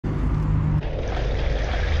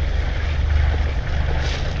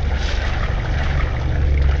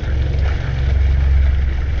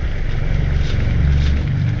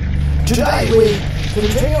Today we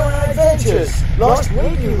continue our adventures. Last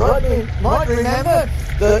week you might remember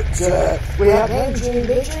that we had Hemsby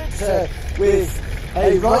Midget with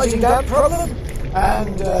a rising damp problem,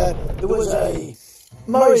 and there was a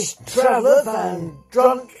Morris traveller found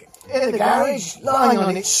drunk in the garage, lying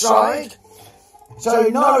on its side. So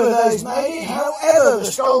neither of those made it. However, the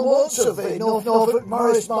stalwarts of the North Norfolk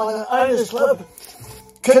Morris Minor Owners Club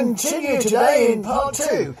continue today in part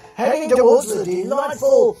 2, heading towards the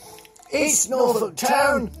delightful East Norfolk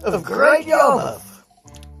town of Great Yarmouth.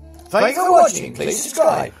 Thank you for watching. Please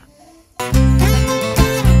subscribe.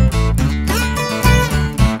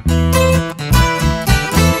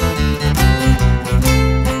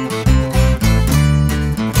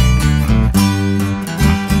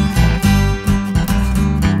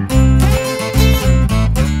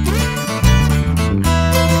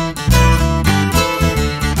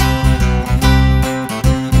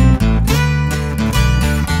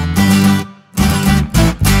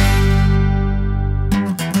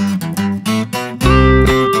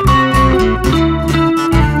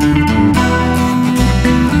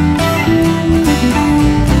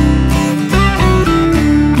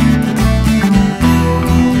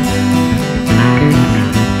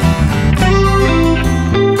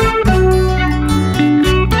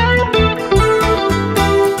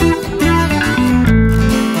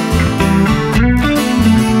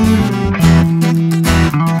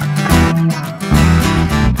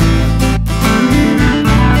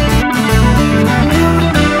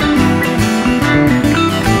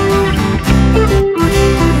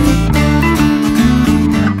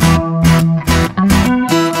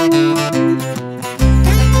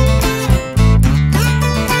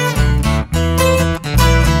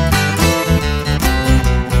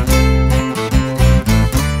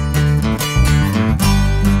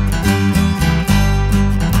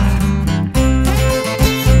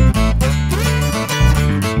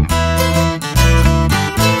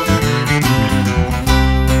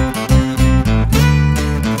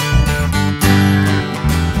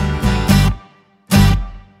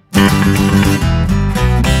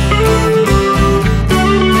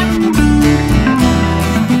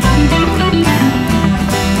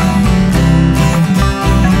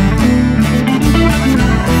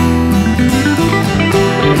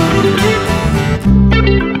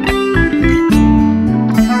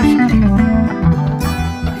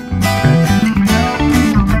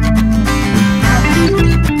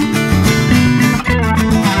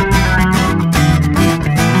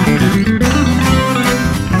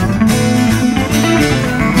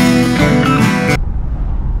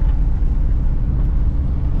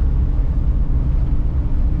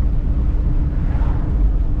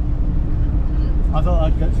 I thought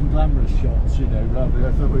I'd get some glamorous shots, you know, rather.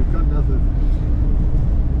 I thought we've got nothing.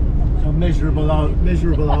 Some miserable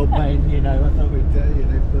old paint, you know. I thought we'd, you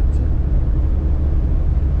know,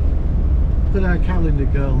 put our calendar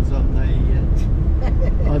girls on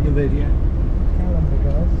the video.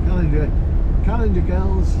 Calendar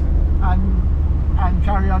girls, and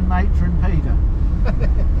carry on matron Peter.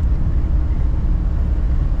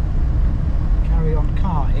 Carry on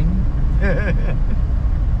carting.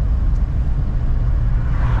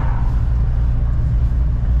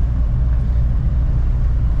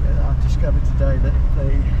 Discovered today that the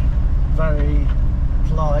very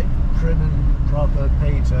polite, prim and proper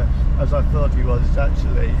Peter, as I thought he was,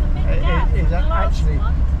 actually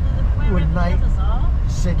would make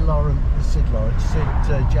Sid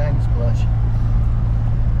James blush.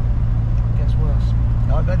 Gets worse.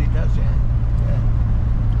 I bet he does, yeah.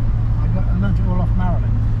 I learnt it all off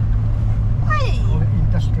Marilyn. Hey! Call it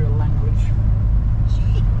industrial language.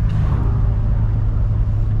 Gee.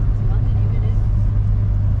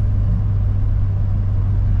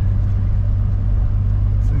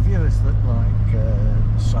 Viewers that like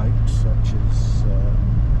soaps such as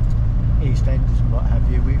EastEnders and what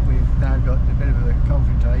have you, we've now got a bit of a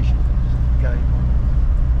confrontation going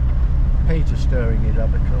on. Peter stirring it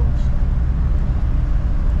up, of course.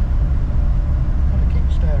 Gotta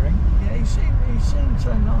keep stirring. Yeah, he seemed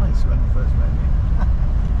so nice when I first met him.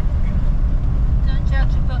 Don't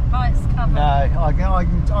judge a book by its cover. No,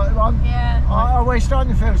 we're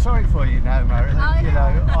starting to feel sorry for you now, Marilyn. You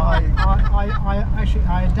know,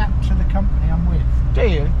 I adapt to the company I'm with. Do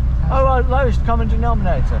you? Oh, right, lowest common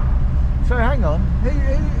denominator. So hang on, who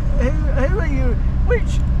are you?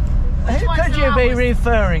 Who could you be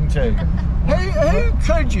referring to? Who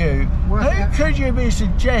could you be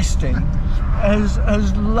suggesting has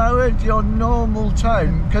lowered your normal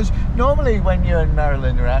tone? Because normally when you and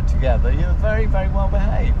Marilyn are out together, you're very, very well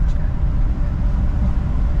behaved.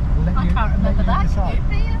 I can't remember that.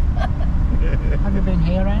 Have you been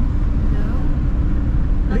here, Anne?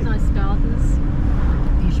 No. Got nice gardens.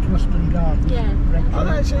 East Ruston Gardens. Yeah. Oh,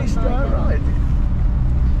 that's East, right.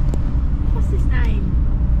 What's his name?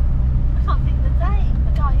 I can't think of the name.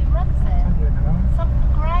 The guy who runs it. Tell you in a moment. Something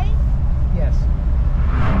Gray? Yes.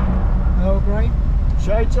 Earl Grey.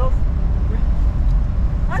 Shades off?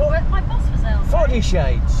 My boss was Earl Grey. 40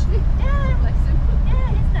 shades. Yeah, bless him. Yeah,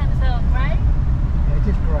 his name was Earl Grey. Yeah, it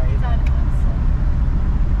is grey. He died of cancer.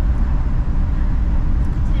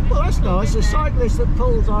 Well, that's nice. A cyclist that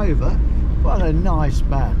pulls over. What a nice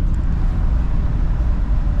man.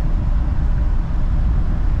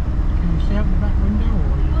 Can you see out the back window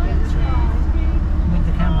or you with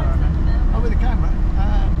the camera on it? Oh, with the camera? I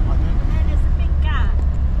don't. And there's a big gap.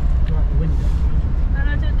 Go out the window. And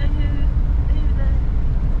I don't know who the...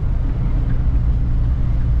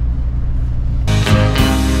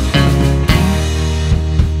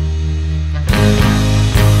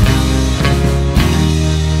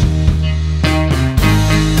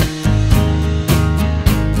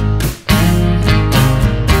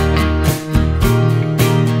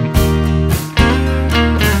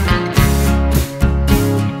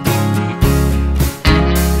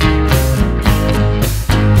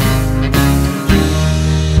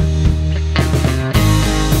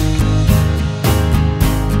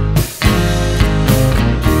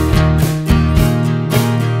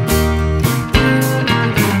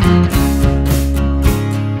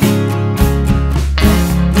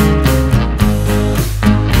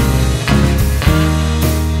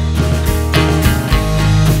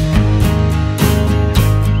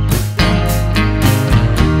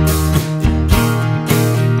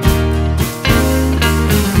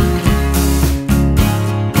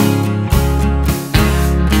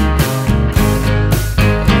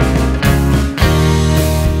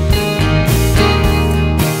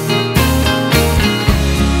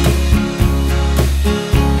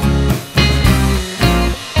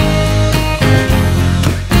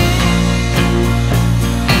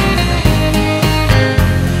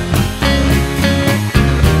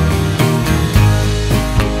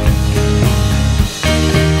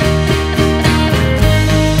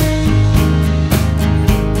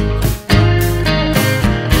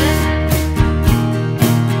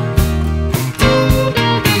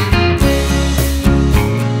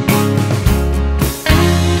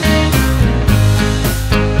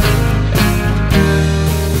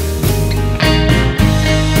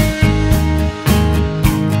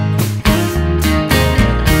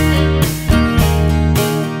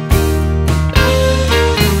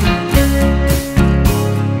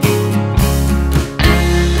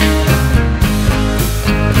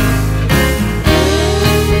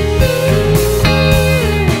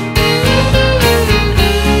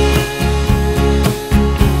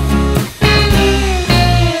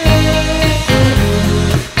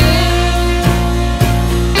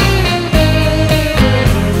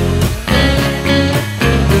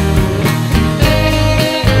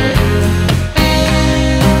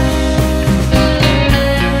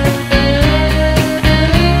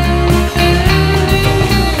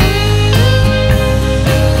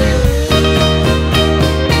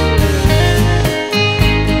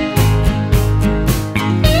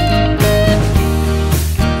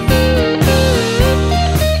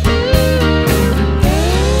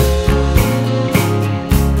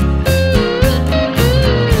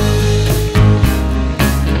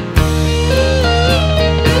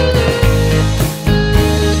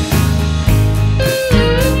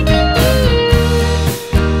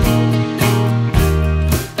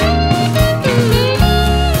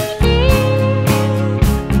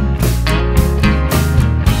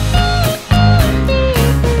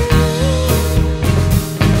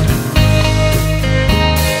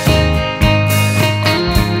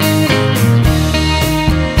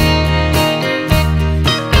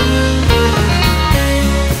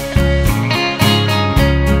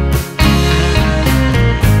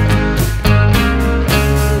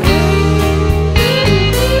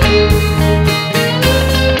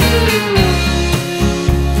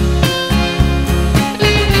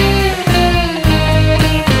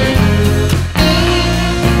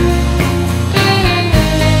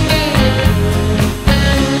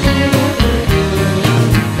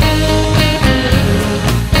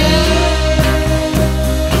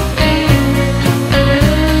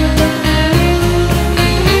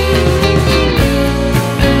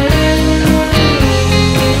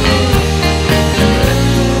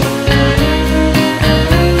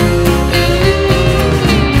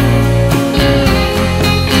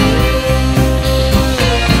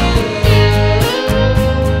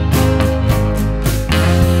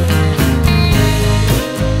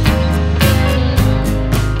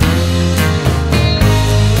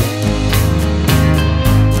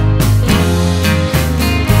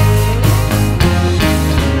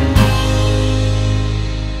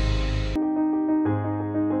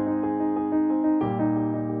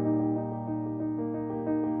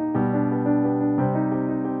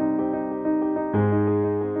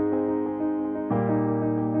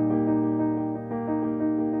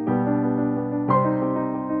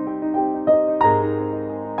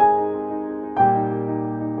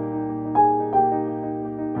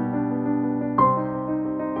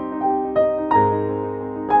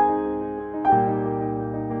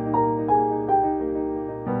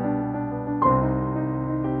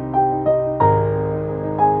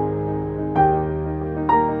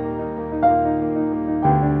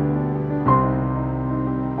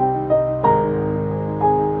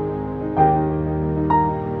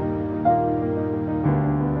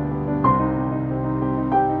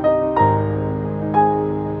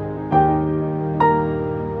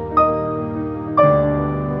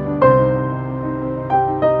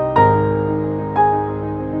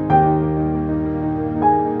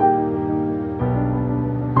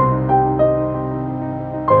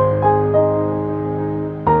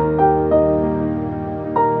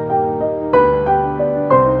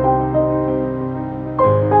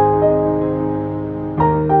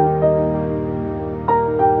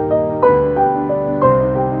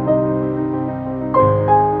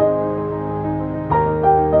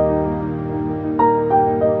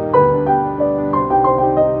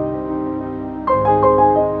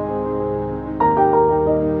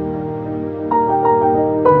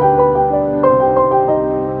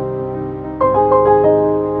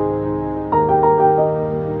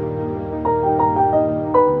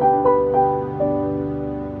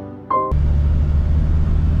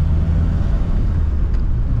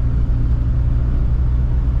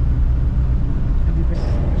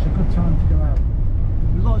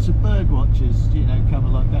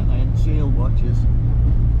 seal watchers.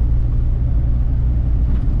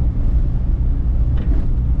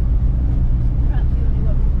 Perhaps the only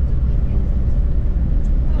one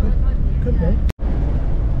Could be.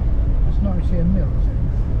 It's not actually a mill, is it?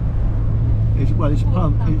 It's, well, it's a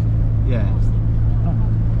pump. Yeah.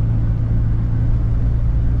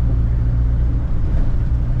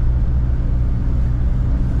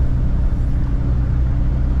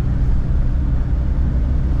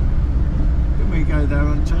 Can we go there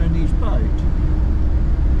on Tony's boat?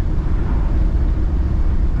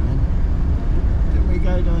 And didn't we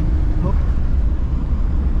go to Hook?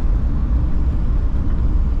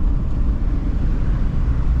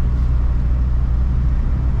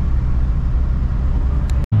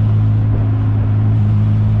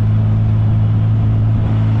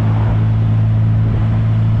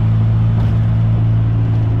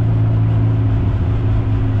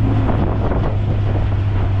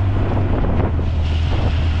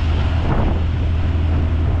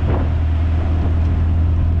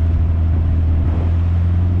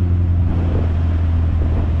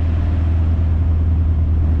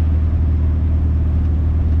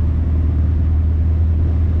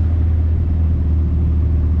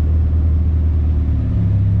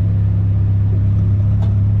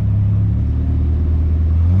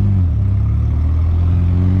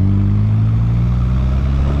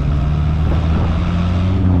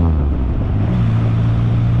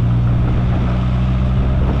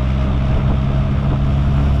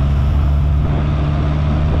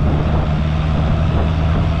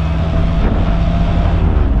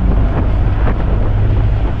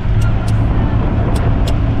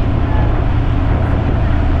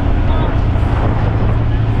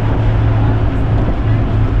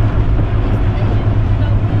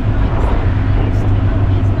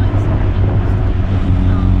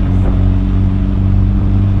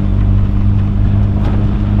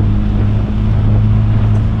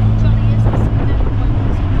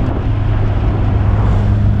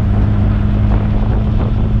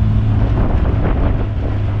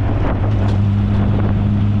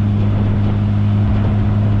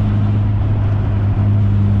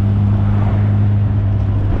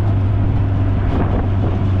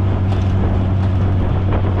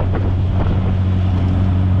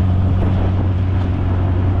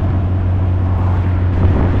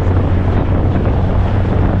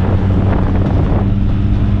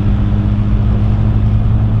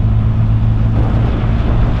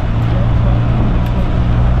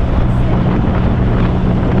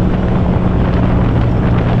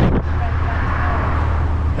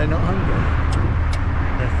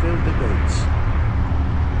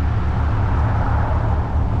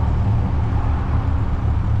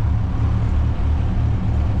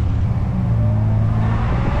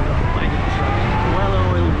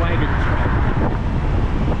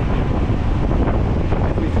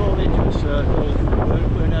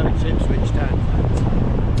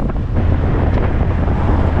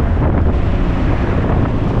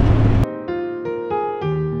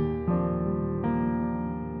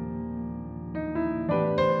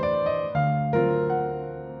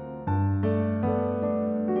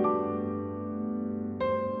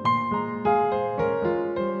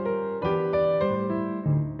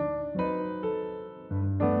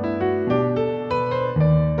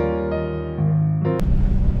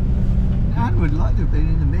 Would like to have been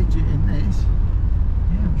in the midget in this.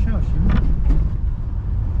 Yeah, I'm sure she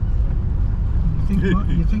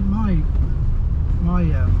would. You think my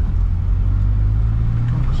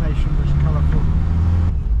conversation was colourful?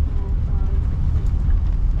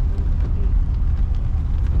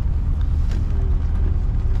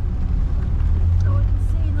 Oh, I can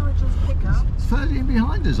see Nigel's pickup. It's further in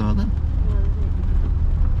behind us, are they?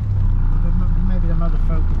 Maybe them other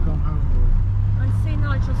folk have gone home. I see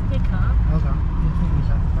Nigel's pickup. Hold on, you think he's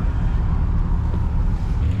at the back?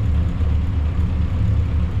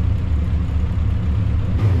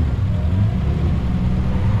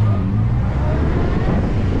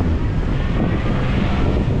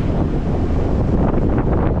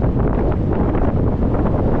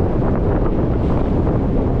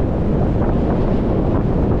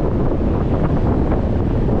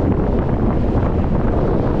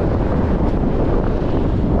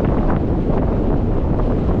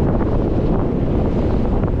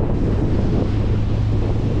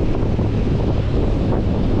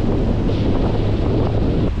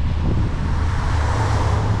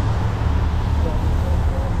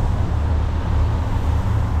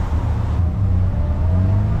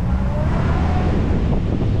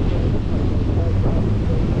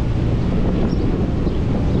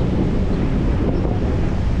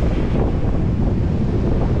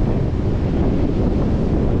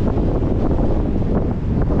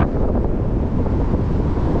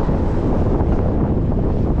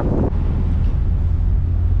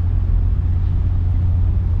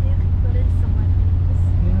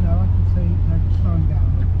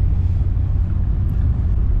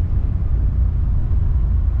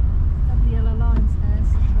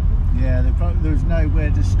 know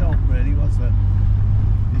where to stop, really, was there?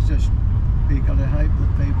 It's just you got to hope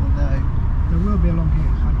that people know. There will be along here.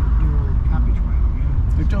 It's like a dual carriageway along here.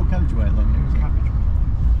 The dual carriageway along here. Dual carriageway.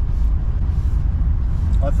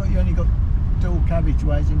 I thought you only got dual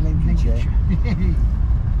carriageways in Lincolnshire.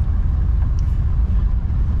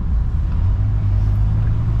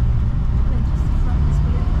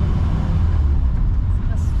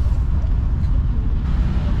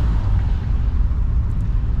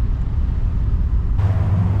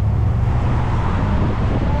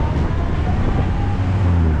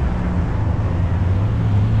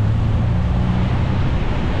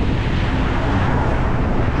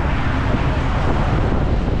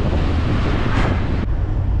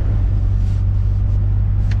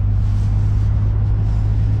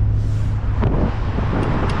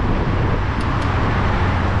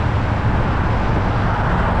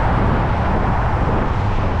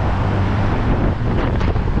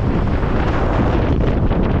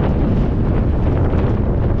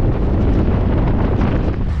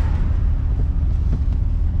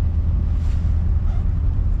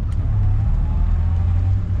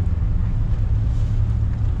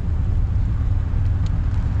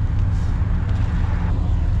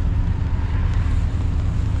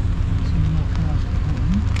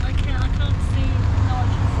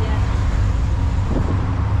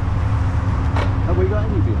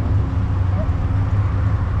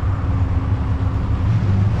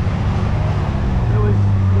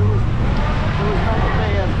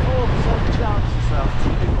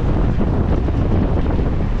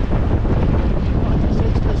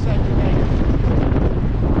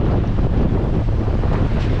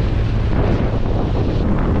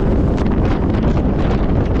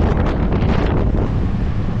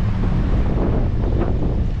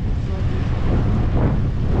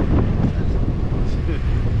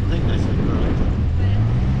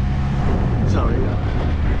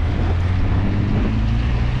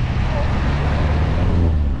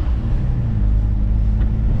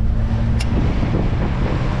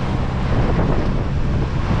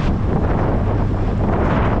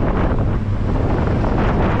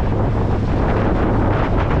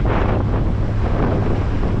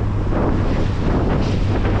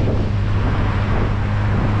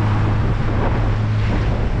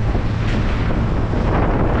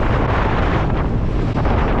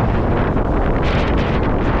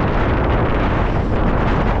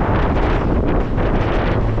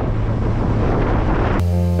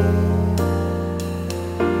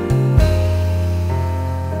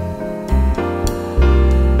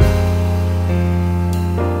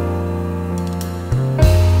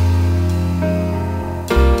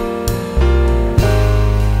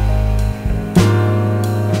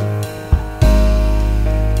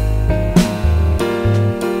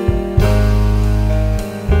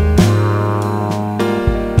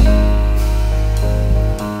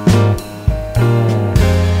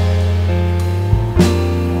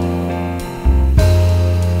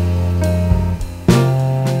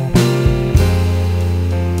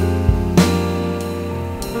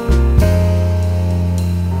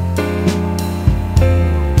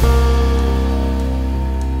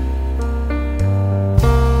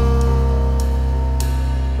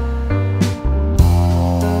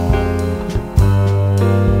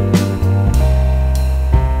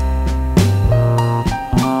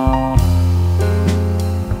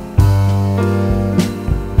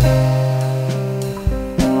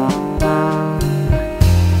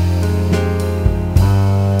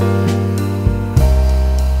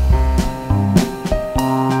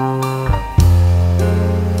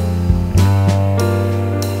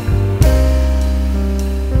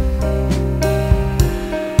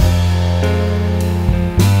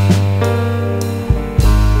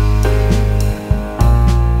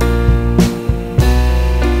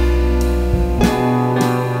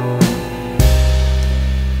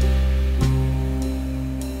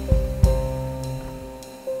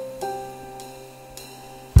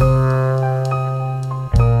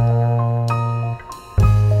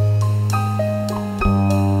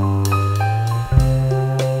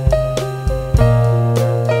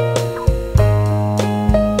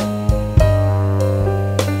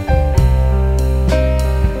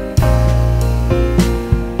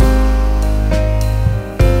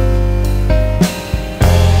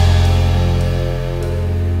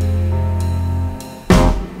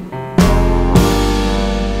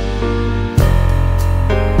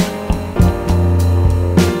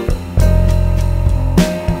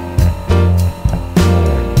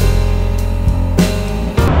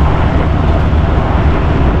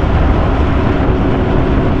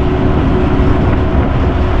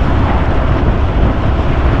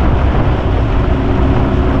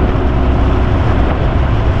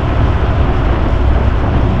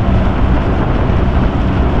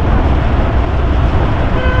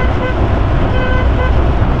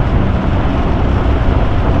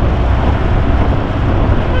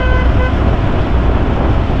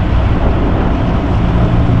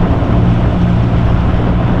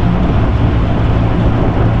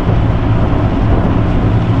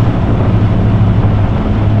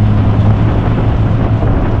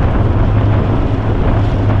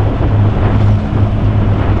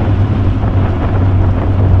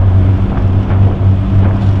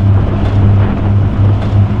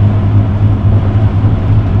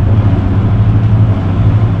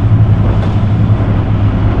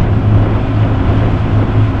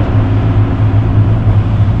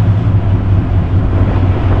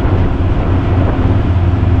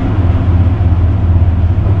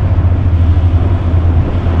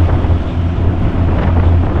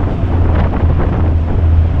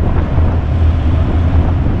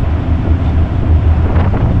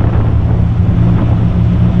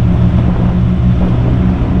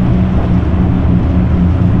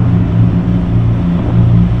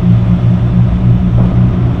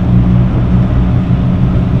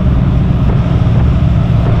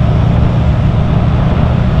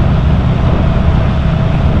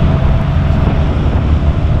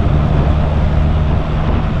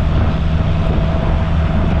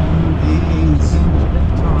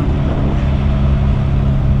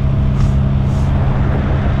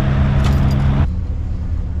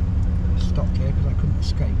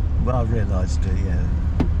 Well, I realised it, yeah.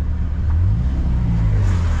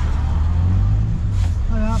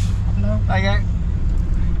 Hello. There you go.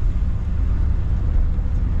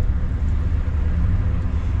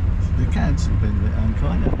 The council have been a bit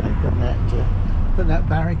unkind, haven't they? Put that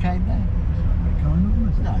barricade there. Very kind of them,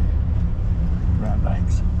 isn't it? No. Round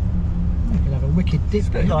banks. You could have a wicked dip. It's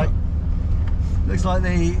a bit like,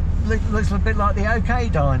 looks a bit like the OK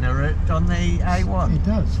Diner on the A1. It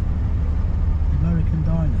does. American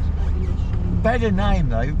diners. Better name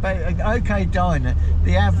though. OK Diner.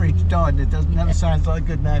 The average diner never sounds like a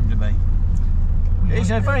good name to me. It's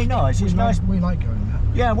very nice. It's nice. We like going there.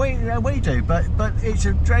 Yeah, we do. But it's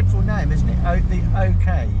a dreadful name, isn't it? The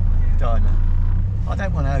OK Diner. I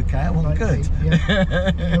don't want OK. I want good.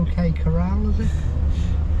 The OK Corral, is it?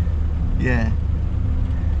 Yeah.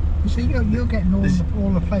 You see, you're getting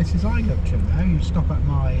all the places I go to now. You stop at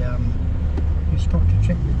my, you stopped to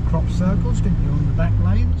check your crop circles, didn't you, on the back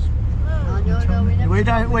lanes? Oh, no, we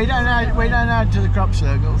never. We don't add to the crop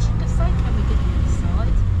circles. Just say, can we get the other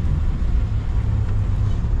side?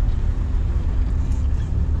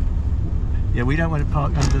 Yeah, we don't want to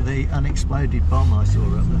park under the unexploded bomb I saw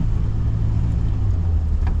up there.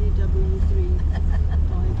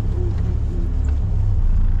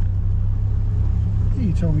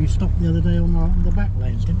 You told me you stopped the other day on the back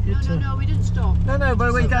lanes, didn't you? No, we didn't stop. No,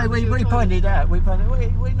 but we pointed out. We're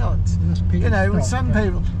not. You know, Stop,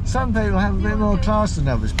 some people have a bit more class than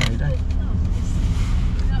others, maybe. No,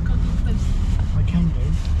 I can do.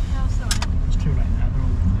 no, sorry. It's too late now. They're all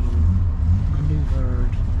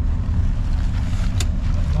manoeuvred.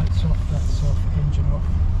 Lights off, that's off, engine off.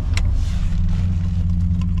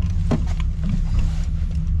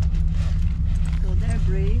 God, they're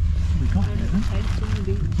brave. We got here.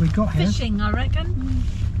 We got here. Fishing, I reckon.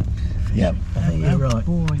 Yep, I think you're right.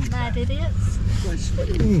 Boring. Mad idiots.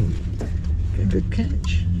 Good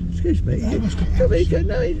catch. Excuse me. You're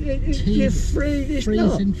free. It's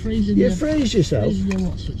not. Freezing. You freeze yourself.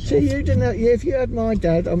 See, you didn't. If you had my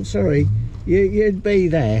dad, I'm sorry, you'd be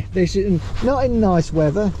there. This is not in nice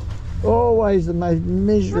weather. Always the most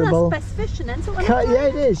miserable. Well, that's best fishing, then. So Yeah,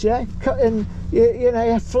 it is. Yeah, cutting. You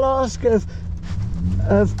know, a flask of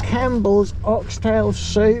Campbell's oxtail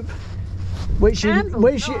soup, which you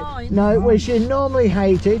normally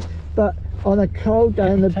hated, but on a cold day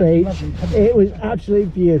on the beach, it was absolutely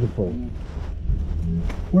beautiful.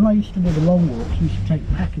 When I used to do the long walks, we used to take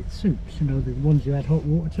packet soups, you know, the ones you had hot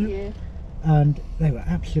water to. Yeah. And they were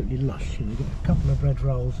absolutely lush. You know, you get a couple of bread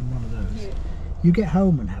rolls and one of those. Yeah. You get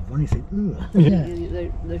home and have one, you think, ugh. Yeah.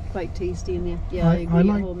 They're quite tasty in there. Yeah, I agree.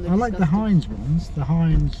 I like the Heinz ones, the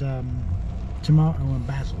Heinz tomato and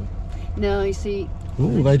basil. No, you see.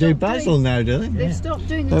 Oh, they do basil now, do they? They've stopped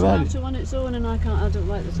doing the tomato on its own, and I don't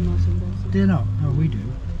like the tomato and basil. Do you not? No, we do.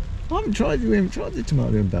 We haven't tried the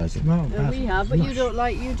tomato and basil. Tomato and basil. We have, but you don't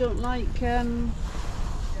like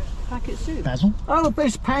packet soup. Basil? Oh,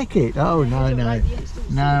 best packet. Oh no. Like the instant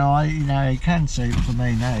soup. No, canned soup for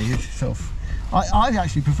me now. It's sort of, I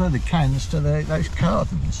actually prefer the cans to those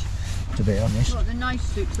cartons, to be honest. What, the nice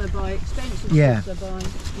soups I buy, expensive soups I buy.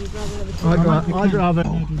 You'd rather have a tomato. I'd rather.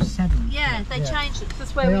 They do 7. Yeah, they changed it.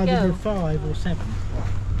 That's where They we either go. do 5 or 7.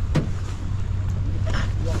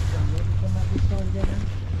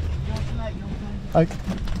 Okay.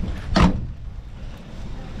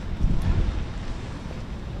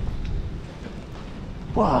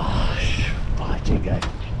 Wow, right you go.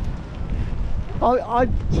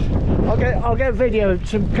 I'll get a video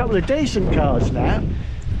of a couple of decent cars now.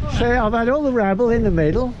 See, I've had all the rabble in the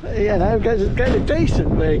middle. You know, get the decent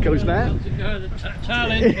vehicles now.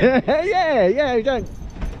 Yeah, you don't.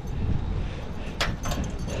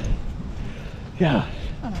 Yeah.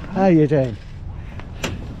 How you doing?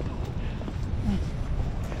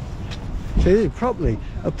 See, this is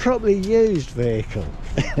a properly used vehicle.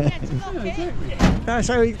 That's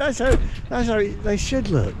how they should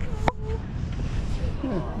look.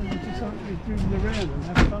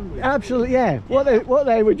 Absolutely, yeah. What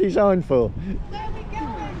they were designed for. Where are we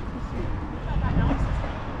going?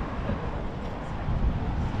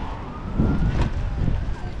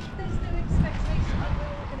 There's no expectation that we're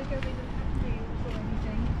all going to go in and deals or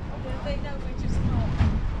anything. They know we're just not,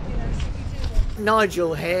 so we do.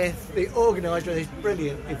 Nigel here, the organiser of this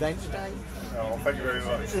brilliant event today. Oh, thank you very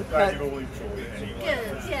much. Glad you've all enjoyed it anyway.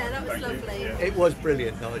 Good, yeah, that was lovely. It was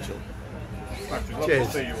brilliant, Nigel. Love Cheers.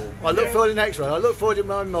 to see you all. I look forward to the next one. I look forward to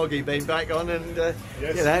my Moggy being back on, and Yes.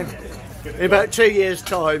 you know, in about 2 years'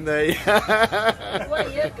 time, there. What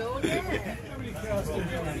a year ago, yeah.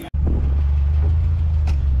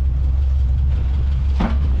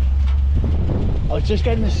 I was just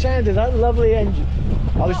getting the sound of that lovely engine.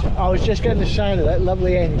 I was just getting the sound of that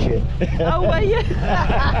lovely engine. Oh, were you?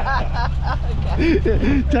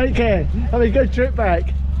 Okay. Take care. Have a good trip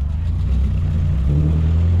back.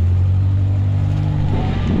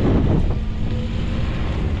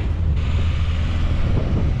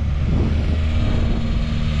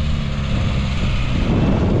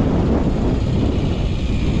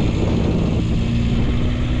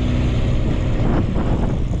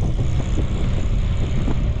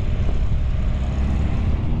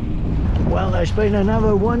 Well, it's been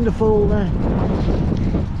another wonderful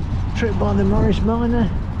trip by the Morris Minor,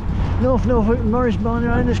 Norfolk Morris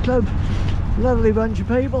Minor Owners Club. Lovely bunch of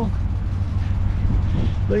people.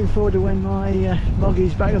 Looking forward to when my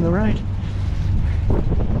Moggy's back on the road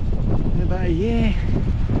in about a year.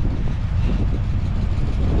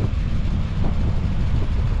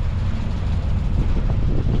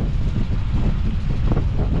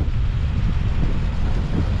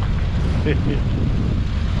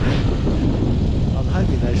 I'm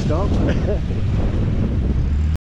hoping they stop.